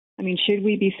I mean, should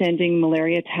we be sending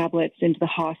malaria tablets into the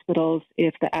hospitals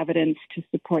if the evidence to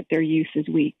support their use is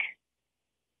weak?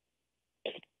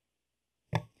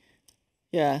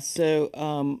 Yeah,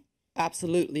 so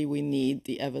absolutely we need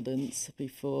the evidence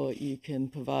before you can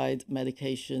provide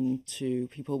medication to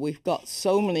people. We've got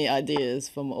so many ideas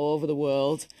from all over the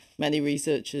world, many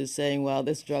researchers saying, well,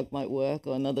 this drug might work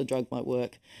or another drug might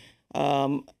work.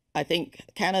 I think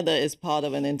Canada is part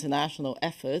of an international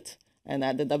effort, and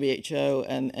at the WHO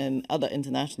and other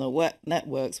international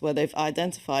networks where they've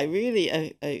identified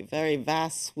really a very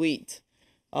vast suite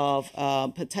of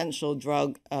potential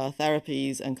drug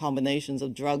therapies and combinations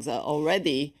of drugs that are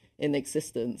already in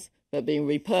existence, but being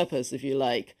repurposed, if you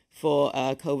like, for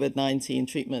COVID-19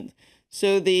 treatment.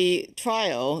 So the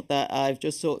trial that I've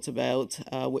just talked about,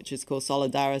 which is called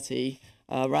Solidarity,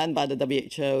 ran by the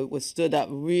WHO, was stood up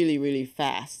really, really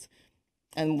fast.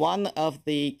 And one of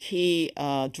the key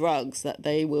drugs that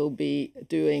they will be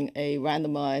doing a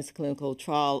randomized clinical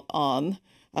trial on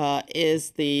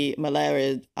is the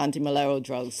anti-malarial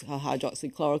drugs,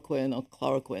 hydroxychloroquine or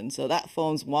chloroquine. So that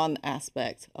forms one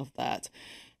aspect of that.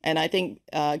 And I think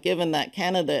given that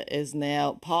Canada is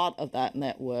now part of that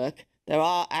network, there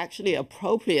are actually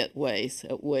appropriate ways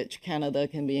at which Canada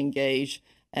can be engaged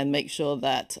and make sure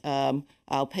that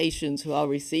our patients who are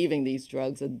receiving these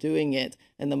drugs are doing it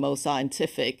in the most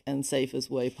scientific and safest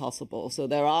way possible. So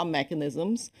there are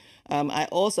mechanisms. I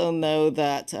also know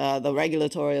that the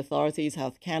regulatory authorities,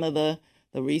 Health Canada,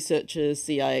 the researchers,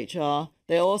 CIHR,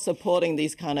 they're all supporting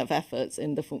these kind of efforts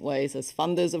in different ways as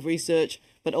funders of research,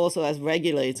 but also as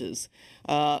regulators.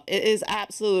 It is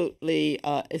absolutely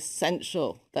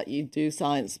essential that you do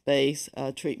science-based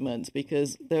treatment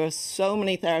because there are so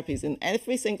many therapies in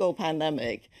every single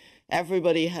pandemic.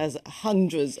 Everybody has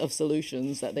hundreds of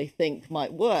solutions that they think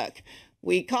might work.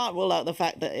 We can't rule out the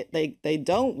fact that they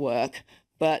don't work,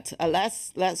 but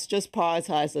let's just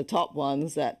prioritize the top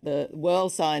ones that the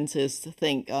world scientists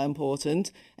think are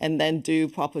important and then do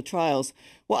proper trials.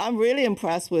 What I'm really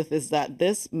impressed with is that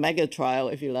this mega trial,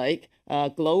 if you like,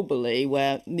 globally,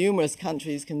 where numerous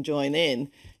countries can join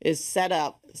in, is set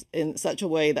up in such a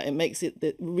way that it makes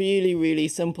it really, really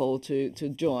simple to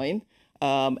join.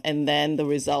 And then the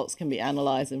results can be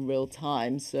analyzed in real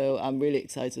time. So I'm really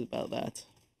excited about that.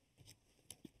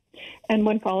 And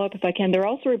one follow-up, if I can, there are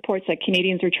also reports that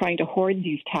Canadians are trying to hoard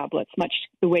these tablets, much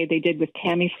the way they did with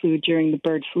Tamiflu during the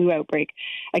bird flu outbreak.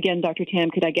 Again, Dr. Tam,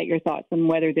 could I get your thoughts on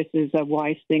whether this is a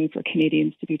wise thing for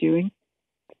Canadians to be doing?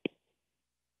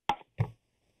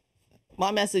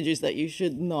 My message is that you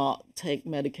should not take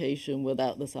medication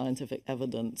without the scientific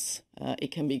evidence.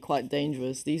 It can be quite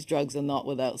dangerous. These drugs are not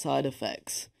without side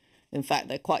effects. In fact,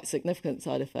 they're quite significant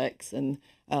side effects, and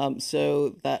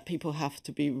so that people have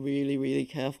to be really, really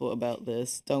careful about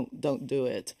this. Don't do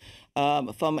it.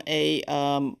 From a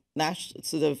national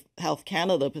sort of Health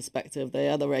Canada perspective, they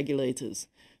are the regulators,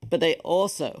 but they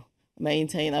also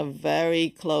maintain a very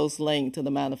close link to the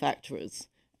manufacturers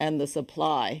and the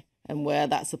supply and where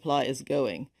that supply is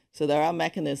going. So there are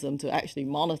mechanisms to actually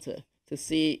monitor to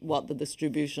see what the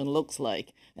distribution looks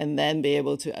like, and then be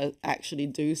able to actually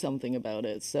do something about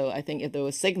it. So I think if there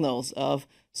were signals of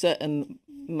certain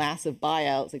massive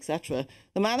buyouts, etc.,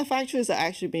 the manufacturers are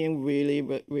actually being really,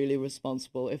 really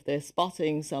responsible. If they're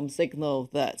spotting some signal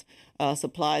that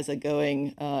supplies are going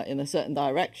in a certain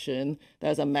direction,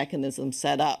 there's a mechanism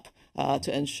set up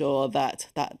to ensure that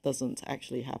that doesn't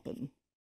actually happen.